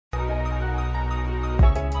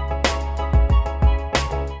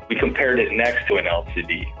compared it next to an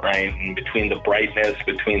LCD, right? And between the brightness,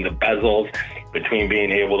 between the bezels, between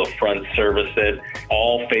being able to front service it,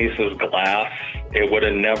 all faces glass, it would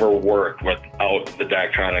have never worked without the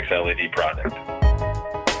Daktronics LED product.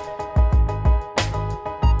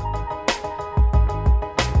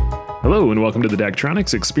 Hello and welcome to the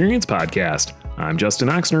Daktronics Experience Podcast. I'm Justin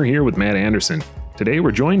Oxner here with Matt Anderson. Today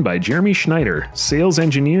we're joined by Jeremy Schneider, sales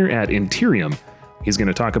engineer at Intereum. He's going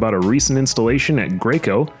to talk about a recent installation at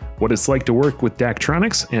Graco, what it's like to work with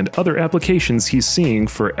Daktronics, and other applications he's seeing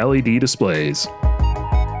for LED displays.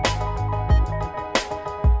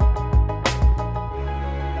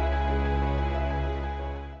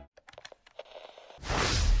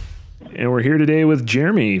 And we're here today with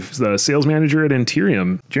Jeremy, the sales manager at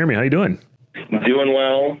Intereum. Jeremy, how you doing? Doing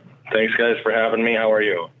well. Thanks, guys, for having me. How are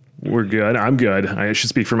you? We're good. I'm good. I should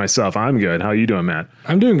speak for myself. I'm good. How are you doing, Matt?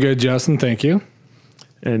 I'm doing good, Justin. Thank you.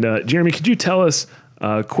 And Jeremy, could you tell us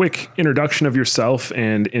a quick introduction of yourself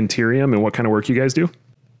and Intereum and what kind of work you guys do?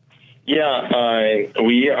 Yeah,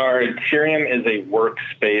 Intereum is a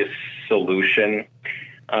workspace solution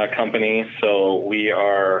company. So we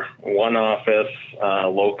are one office,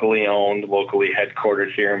 locally owned, locally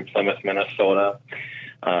headquartered here in Plymouth, Minnesota.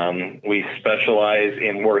 We specialize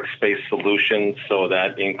in workspace solutions, so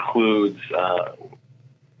that includes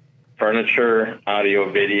furniture,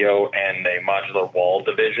 audio, video, and a modular wall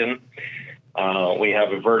division. We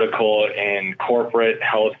have a vertical in corporate,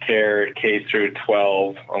 healthcare, K through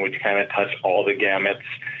 12, which kind of touch all the gamuts.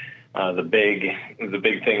 The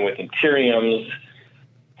big thing with Intereum's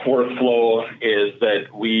workflow is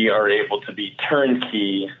that we are able to be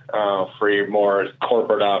turnkey for your more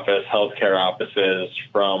corporate office, healthcare offices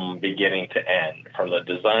from beginning to end, from the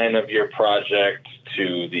design of your project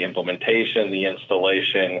to the implementation, the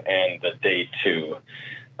installation, and the day two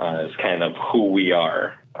is kind of who we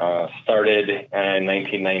are. Started in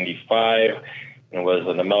 1995 and was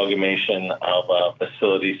an amalgamation of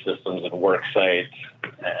facility systems and work sites.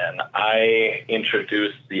 And I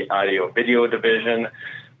introduced the audio video division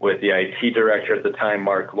with the IT director at the time,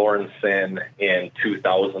 Mark Lawrenson, in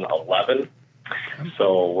 2011.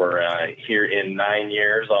 So we're here in 9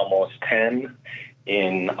 years, almost 10,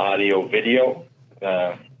 in audio video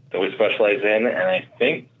that we specialize in. And I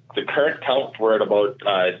think the current count, we're at about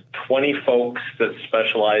 20 folks that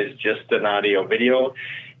specialize just in audio video,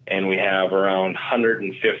 and we have around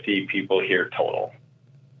 150 people here total.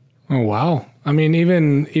 Oh, wow. I mean,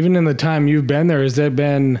 even in the time you've been there, has that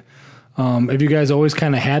been... have you guys always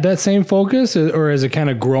kind of had that same focus, or has it kind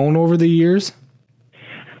of grown over the years?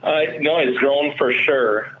 No, it's grown for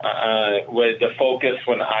sure. With the focus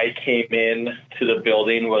when I came in to the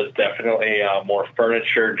building was definitely a more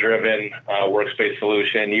furniture-driven workspace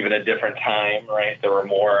solution, even a different time, right? There were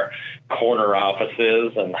more corner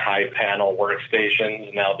offices and high-panel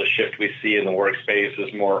workstations. Now the shift we see in the workspace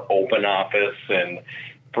is more open office and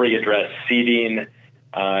free-address seating.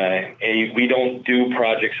 We don't do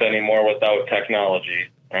projects anymore without technology,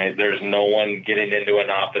 right? There's no one getting into an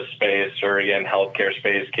office space or, again, healthcare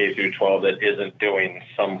space, K through 12, that isn't doing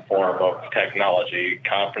some form of technology.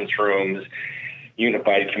 Conference rooms,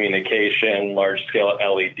 unified communication, large-scale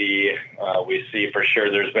LED. We see for sure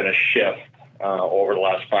there's been a shift over the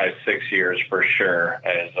last 5-6 years for sure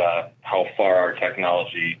as how far our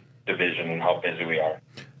technology division and how busy we are.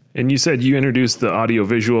 And you said you introduced the audio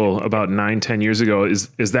visual about 9-10 years ago.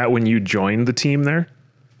 Is that when you joined the team there?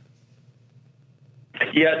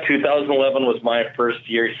 Yeah, 2011 was my first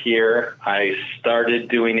year here. I started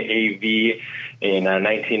doing AV in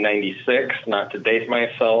 1996, not to date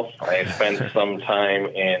myself. I spent some time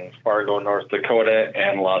in Fargo, North Dakota,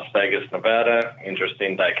 and Las Vegas, Nevada.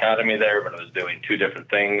 Interesting dichotomy there, but I was doing two different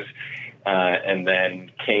things. And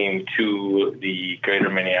then came to the greater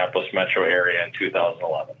Minneapolis metro area in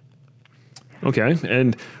 2011. Okay.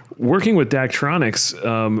 And working with Daktronics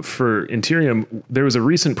for Intereum, there was a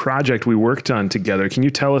recent project we worked on together. Can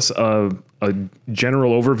you tell us a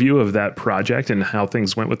general overview of that project and how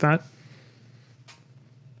things went with that?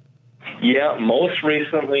 Yeah, most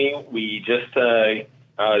recently, we just, the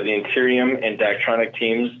Intereum and Daktronic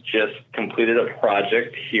teams just completed a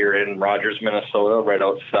project here in Rogers, Minnesota, right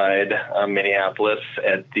outside Minneapolis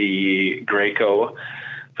at the Graco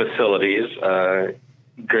facilities.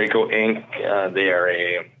 Graco Inc., they are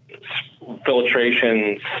a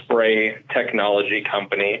filtration spray technology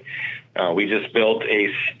company. We just built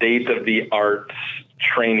a state-of-the-art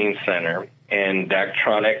training center, and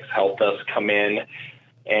Daktronics helped us come in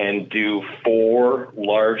and do 4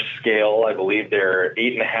 large-scale, I believe they're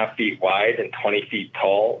 8.5 feet wide and 20 feet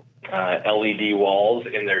tall, LED walls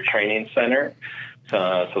in their training center,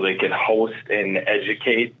 so they could host and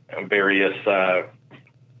educate various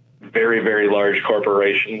very, very large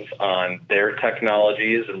corporations on their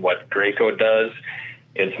technologies and what Graco does.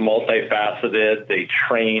 It's multifaceted. They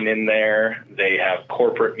train in there. They have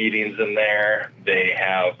corporate meetings in there. They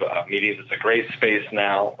have meetings. It's a great space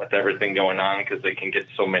now with everything going on because they can get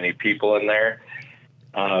so many people in there.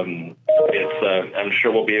 I'm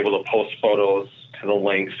sure we'll be able to post photos to the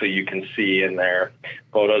link so you can see in there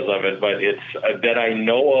photos of it. But it's that I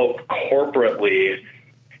know of corporately,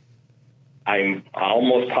 I'm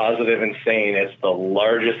almost positive in saying it's the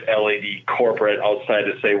largest LED corporate outside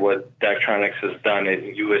to say what Daktronics has done at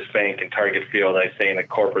U.S. Bank and Target Field. I say in a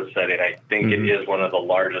corporate setting, I think it is one of the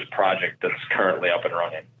largest projects that's currently up and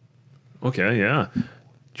running. Okay, yeah.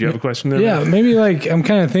 Do you have a question there? Yeah, maybe I'm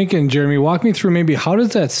kind of thinking, Jeremy, walk me through maybe how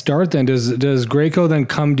does that start then? Does Graco then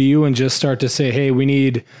come to you and just start to say, hey, we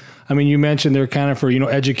need, you mentioned they're kind of for,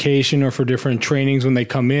 education or for different trainings when they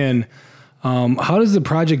come in. How does the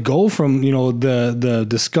project go from, the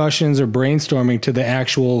discussions or brainstorming to the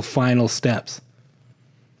actual final steps?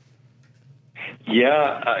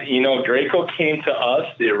 Yeah, Graco came to us.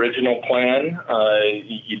 The original plan,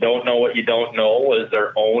 you don't know what you don't know, was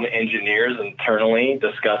their own engineers internally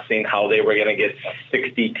discussing how they were going to get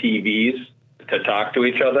 60 TVs to talk to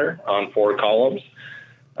each other on 4 columns.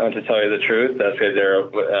 To tell you the truth, that's because there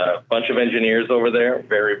are a bunch of engineers over there,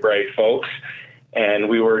 very bright folks. And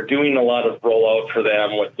we were doing a lot of rollout for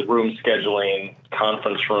them with the room scheduling,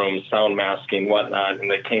 conference rooms, sound masking, whatnot.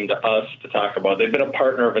 And they came to us to talk about. They've been a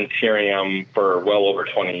partner of Intereum for well over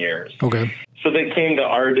 20 years. Okay. So they came to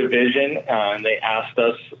our division and they asked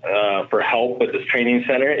us for help with this training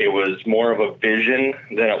center. It was more of a vision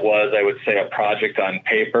than it was, I would say, a project on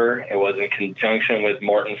paper. It was in conjunction with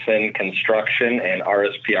Mortensen Construction and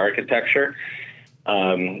RSP Architecture,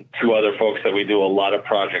 2 other folks that we do a lot of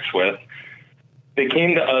projects with. They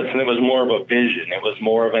came to us and it was more of a vision. It was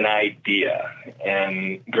more of an idea.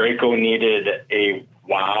 And Graco needed a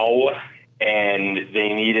wow, and they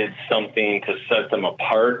needed something to set them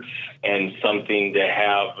apart and something to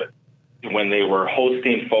have when they were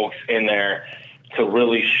hosting folks in there to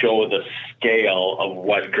really show the scale of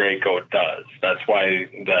what Graco does. That's why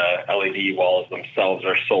the LED walls themselves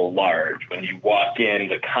are so large. When you walk in,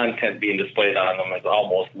 the content being displayed on them is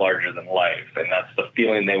almost larger than life. And that's the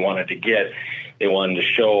feeling they wanted to get. They wanted to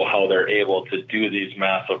show how they're able to do these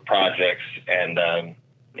massive projects and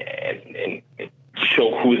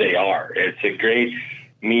show who they are. It's a great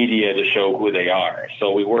media to show who they are.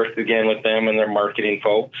 So we worked again with them and their marketing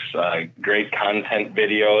folks, great content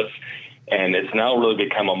videos, and it's now really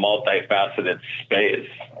become a multifaceted space.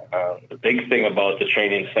 The big thing about the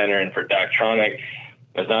training center and for Daktronics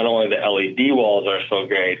is not only the LED walls are so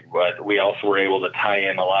great, but we also were able to tie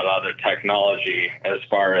in a lot of other technology as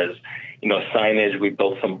far as signage. We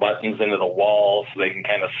built some buttons into the wall so they can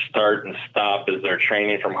kind of start and stop as they're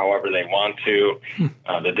training from however they want to.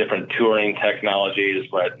 The different touring technologies,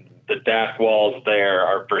 but the DAC walls there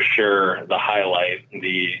are for sure the highlight.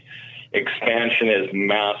 The expansion is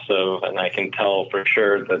massive, and I can tell for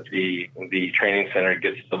sure that the training center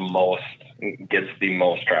gets the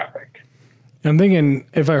most traffic. I'm thinking,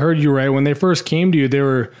 if I heard you right, when they first came to you, they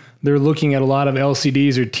were looking at a lot of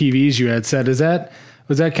LCDs or TVs. You had said,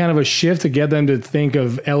 was that kind of a shift to get them to think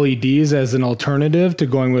of LEDs as an alternative to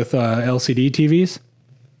going with LCD TVs?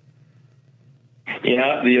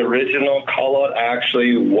 Yeah, the original call out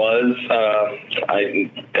actually was,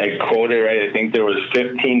 I quoted right, I think there was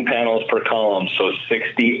 15 panels per column, so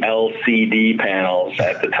 60 LCD panels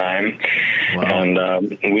at the time. Wow.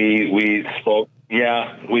 And we spoke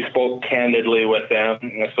candidly with them.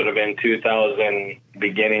 This would have been 2000,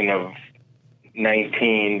 beginning of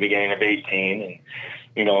 19, beginning of 18. And,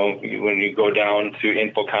 when you go down to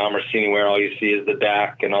Infocom or Anywhere, all you see is the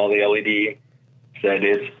DAC and all the LED. Said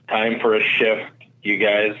it's time for a shift, you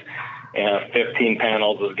guys. 15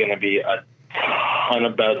 panels is going to be a ton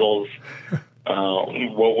of bezels.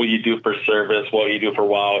 What will you do for service? What will you do for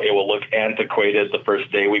wow? It will look antiquated the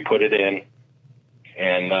first day we put it in.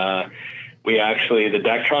 And the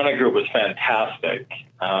Daktronics group was fantastic.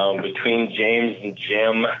 Between James and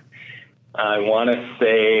Jim, I want to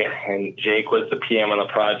say, and Jake was the PM on the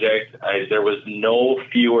project, there was no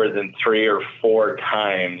fewer than 3 or 4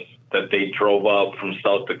 times that they drove up from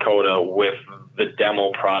South Dakota with the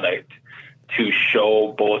demo product to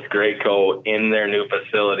show both Graco in their new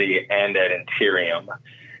facility and at Intereum.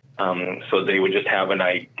 So they would just have an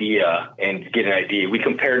idea and get an idea. We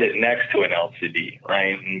compared it next to an LCD,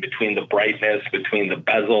 right? And between the brightness, between the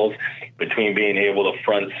bezels, between being able to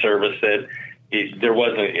front service it,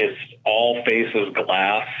 it's all faces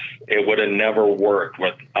glass. It would have never worked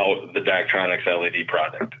without the Daktronics LED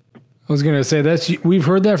product. I was going to say we've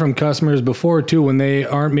heard that from customers before too, when they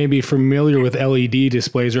aren't maybe familiar with LED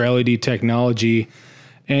displays or LED technology,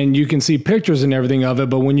 and you can see pictures and everything of it.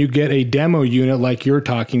 But when you get a demo unit like you're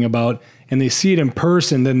talking about and they see it in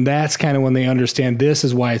person, then that's kind of when they understand this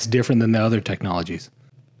is why it's different than the other technologies.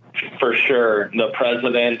 For sure. The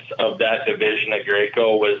president of that division at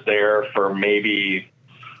Graco was there for maybe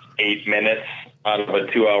 8 minutes out of a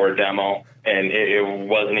 2-hour demo, and it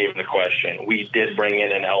wasn't even a question. We did bring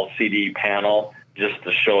in an LCD panel just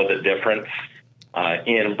to show the difference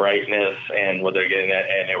in brightness and what they're getting at,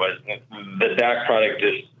 and it was the DAC product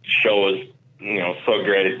just shows so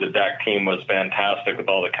great. The DAC team was fantastic with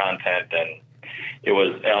all the content, and it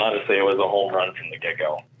was honestly a home run from the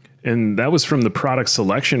get-go. And that was from the product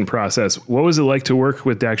selection process. What was it like to work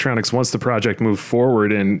with Daktronics once the project moved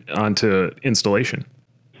forward and onto installation?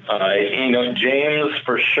 James,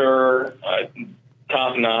 for sure,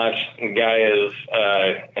 top notch. The guy is,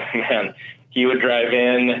 man, he would drive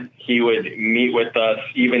in, he would meet with us,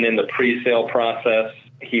 even in the pre-sale process.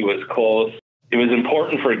 He was close. It was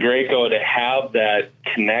important for Graco to have that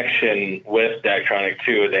connection with Daktronics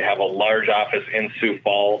too. They have a large office in Sioux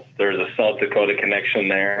Falls. There's a South Dakota connection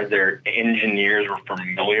there. Their engineers were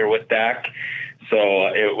familiar with DAC. So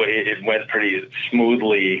it went pretty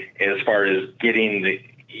smoothly as far as getting the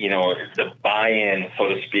buy-in, so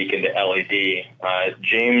to speak, into LED.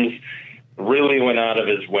 James really went out of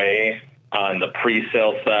his way on the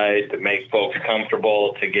pre-sale side to make folks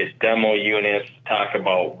comfortable, to get demo units, talk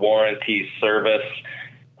about warranty, service,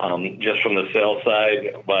 just from the sales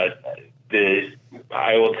side. But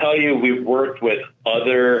I will tell you, we've worked with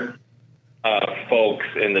other folks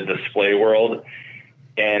in the display world,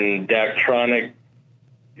 and Daktronics,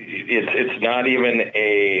 it's not even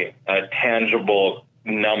a tangible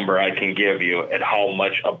number I can give you at how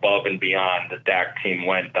much above and beyond the DAC team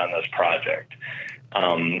went on this project.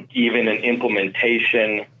 Even in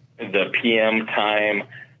implementation, the PM time,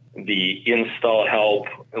 the install help,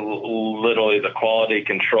 literally the quality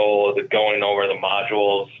control, the going over the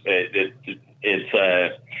modules,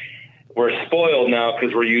 we're spoiled now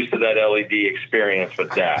because we're used to that LED experience with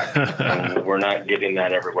DAC, and we're not getting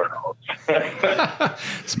that everywhere else.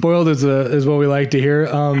 Spoiled is what we like to hear.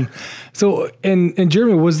 So, and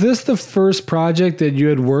Jeremy, was this the first project that you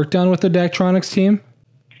had worked on with the Daktronics team?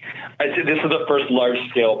 I'd say this is the first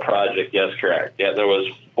large-scale project. Yes, correct. Yeah, there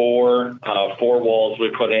was four walls we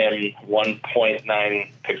put in,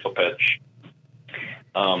 1.9 pixel pitch.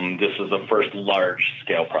 This is the first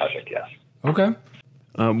large-scale project, yes. Okay.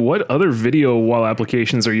 What other video wall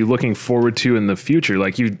applications are you looking forward to in the future?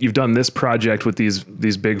 Like you've done this project with these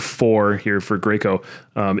big four here for Graco.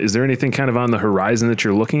 Is there anything kind of on the horizon that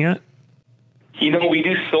you're looking at? We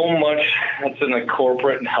do so much that's in the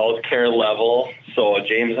corporate and healthcare level. So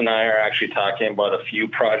James and I are actually talking about a few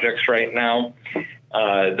projects right now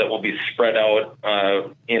that will be spread out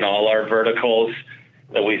in all our verticals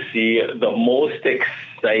that we see. The most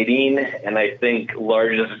exciting and I think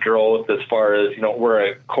largest growth as far as,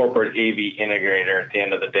 we're a corporate AV integrator at the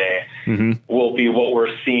end of the day, will be what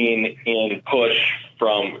we're seeing in push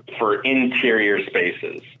for interior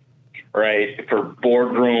spaces, right? For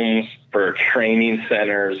boardrooms, for training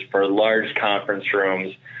centers, for large conference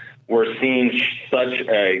rooms. We're seeing such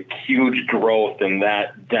a huge growth in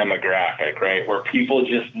that demographic, right? Where people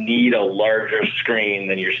just need a larger screen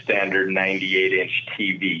than your standard 98-inch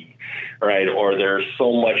TV, right? Or there's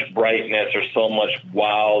so much brightness or so much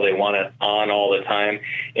wow, they want it on all the time.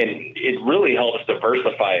 And it really helps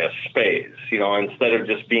diversify a space, instead of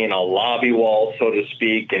just being a lobby wall, so to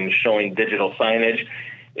speak, and showing digital signage.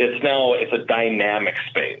 It's a dynamic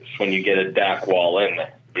space when you get a DAC wall in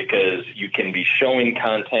there, because you can be showing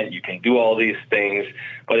content, you can do all these things,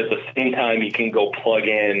 but at the same time, you can go plug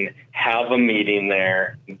in, have a meeting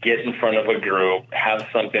there, get in front of a group, have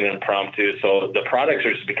something impromptu. So the products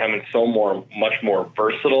are just becoming much more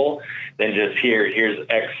versatile than just here's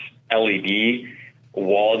X LED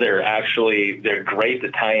wall. They're great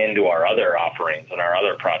to tie into our other offerings and our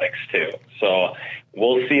other products too. So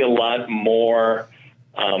we'll see a lot more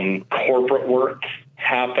corporate work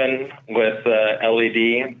happen with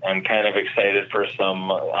LED. I'm kind of excited for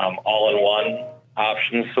some all-in-one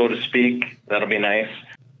options, so to speak. That'll be nice.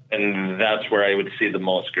 And that's where I would see the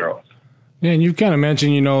most growth. Yeah, and you've kind of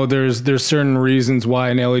mentioned, there's certain reasons why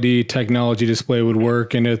an LED technology display would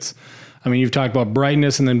work. And you've talked about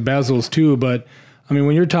brightness and then bezels too, but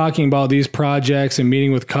when you're talking about these projects and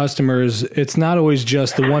meeting with customers, it's not always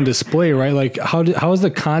just the one display, right? Like how does the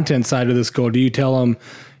content side of this go? Do you tell them,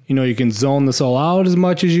 you can zone this all out as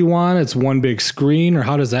much as you want, it's one big screen, or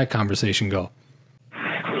how does that conversation go?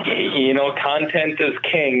 content is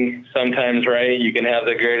king sometimes, right? You can have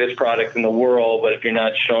the greatest product in the world, but if you're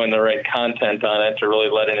not showing the right content on it to really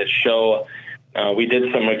letting it show, we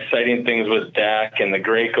did some exciting things with DAC and the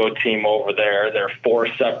Graco team over there. There are 4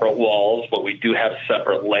 separate walls, but we do have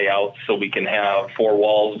separate layouts, so we can have 4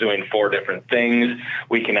 walls doing 4 different things.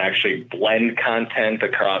 We can actually blend content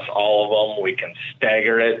across all of them. We can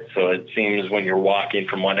stagger it, so it seems when you're walking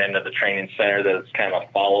from one end of the training center that it's kind of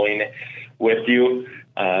following with you.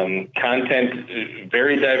 Content,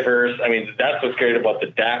 very diverse. I mean, that's what's great about the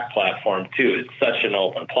DAC platform too. It's such an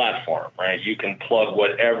open platform, right? You can plug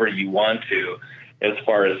whatever you want to as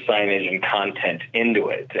far as signage and content into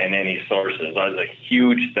it and any sources. That's a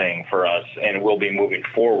huge thing for us, and we'll be moving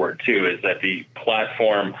forward too, is that the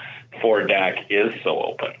platform for DAC is so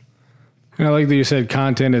open. And I like that you said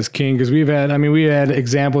content is king, because we had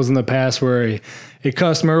examples in the past where a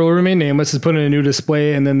customer will remain nameless, is put in a new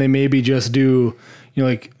display, and then they maybe just do,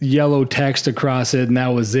 like yellow text across it, and that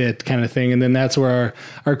was it kind of thing. And then that's where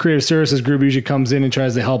our creative services group usually comes in and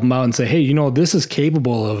tries to help them out and say, hey, this is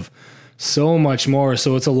capable of so much more.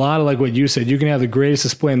 So it's a lot of like what you said. You can have the greatest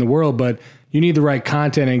display in the world, but you need the right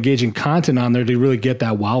content and engaging content on there to really get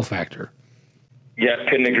that wow factor. Yeah,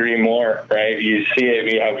 couldn't agree more, right? You see it,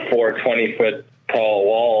 we have 4 20-foot tall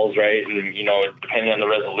walls, right? And, depending on the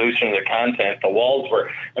resolution of the content, the walls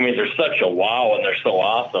they're such a wow and they're so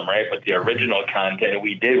awesome, right? But the original content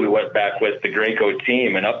we went back with the Graco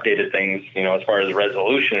team and updated things, as far as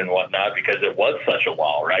resolution and whatnot, because it was such a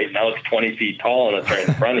wow, right? Now it's 20 feet tall and it's right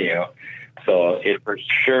in front of you. So it for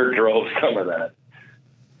sure drove some of that.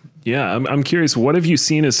 Yeah, I'm curious, what have you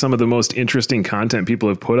seen as some of the most interesting content people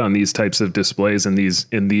have put on these types of displays in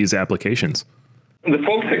these applications? The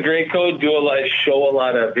folks at Graco show a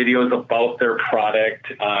lot of videos about their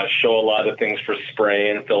product, show a lot of things for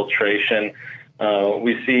spray and filtration.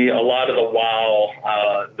 We see a lot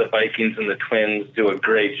of the Vikings and the Twins do a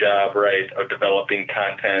great job, right, of developing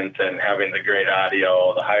content and having the great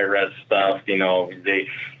audio, the high-res stuff. They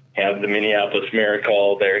have the Minneapolis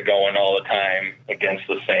Miracle. They're going all the time against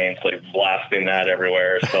the Saints, like blasting that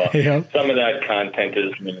everywhere. So Yep. Some of that content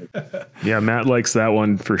is me. Yeah, Matt likes that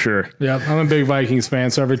one for sure. Yeah, I'm a big Vikings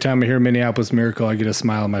fan, so every time I hear Minneapolis Miracle, I get a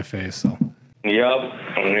smile on my face. So.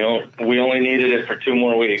 Yep. We only needed it for 2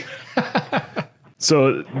 more weeks.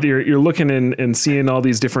 So you're looking and seeing all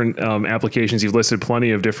these different applications. You've listed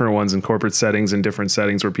plenty of different ones in corporate settings and different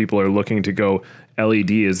settings where people are looking to go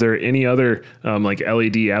LED. Is there any other like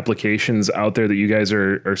LED applications out there that you guys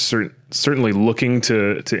are certainly looking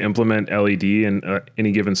to implement LED in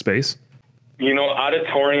any given space?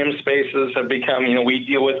 Auditorium spaces have become, we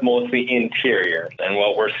deal with mostly interior. And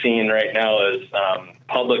what we're seeing right now is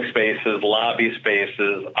public spaces, lobby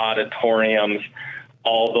spaces, auditoriums.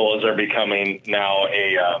 All those are becoming now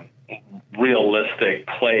a realistic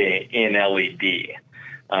play in LED.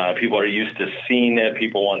 People are used to seeing it.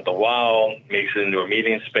 People want the wow, makes it into a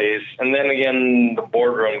meeting space. And then again, the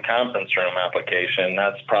boardroom conference room application,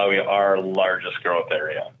 that's probably our largest growth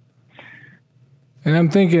area. And I'm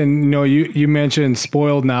thinking, you mentioned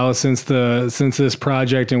spoiled now since this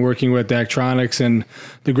project and working with Daktronics and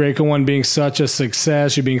the Graco one being such a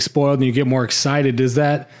success, you're being spoiled and you get more excited. Does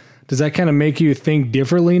that kind of make you think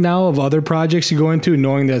differently now of other projects you go into,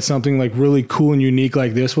 knowing that something like really cool and unique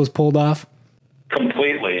like this was pulled off?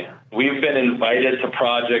 Completely. We've been invited to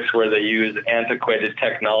projects where they use antiquated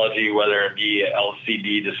technology, whether it be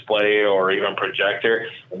LCD display or even projector.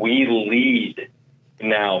 We lead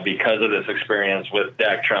now because of this experience with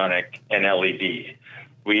Daktronic and LED.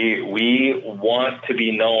 We want to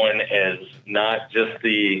be known as not just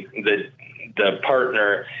the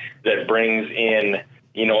partner that brings in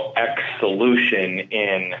X solution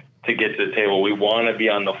in to get to the table. We want to be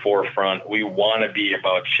on the forefront. We want to be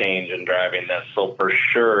about change and driving this. So for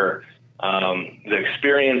sure, the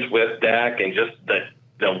experience with DAC and just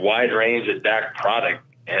the wide range of DAC product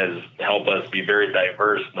has helped us be very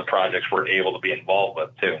diverse in the projects we're able to be involved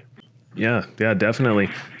with too. Yeah, definitely.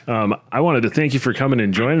 I wanted to thank you for coming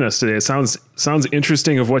and joining us today. It sounds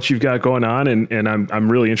interesting of what you've got going on, and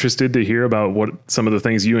I'm really interested to hear about what some of the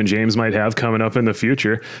things you and James might have coming up in the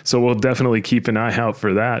future. So we'll definitely keep an eye out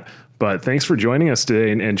for that. But thanks for joining us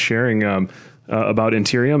today and sharing about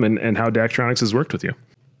Intereum and how Daktronics has worked with you.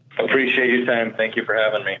 Appreciate your time. Thank you for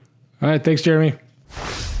having me. All right, thanks, Jeremy.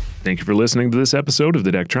 Thank you for listening to this episode of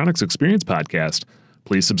the Daktronics Experience Podcast.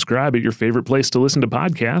 Please subscribe at your favorite place to listen to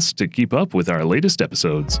podcasts to keep up with our latest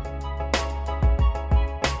episodes.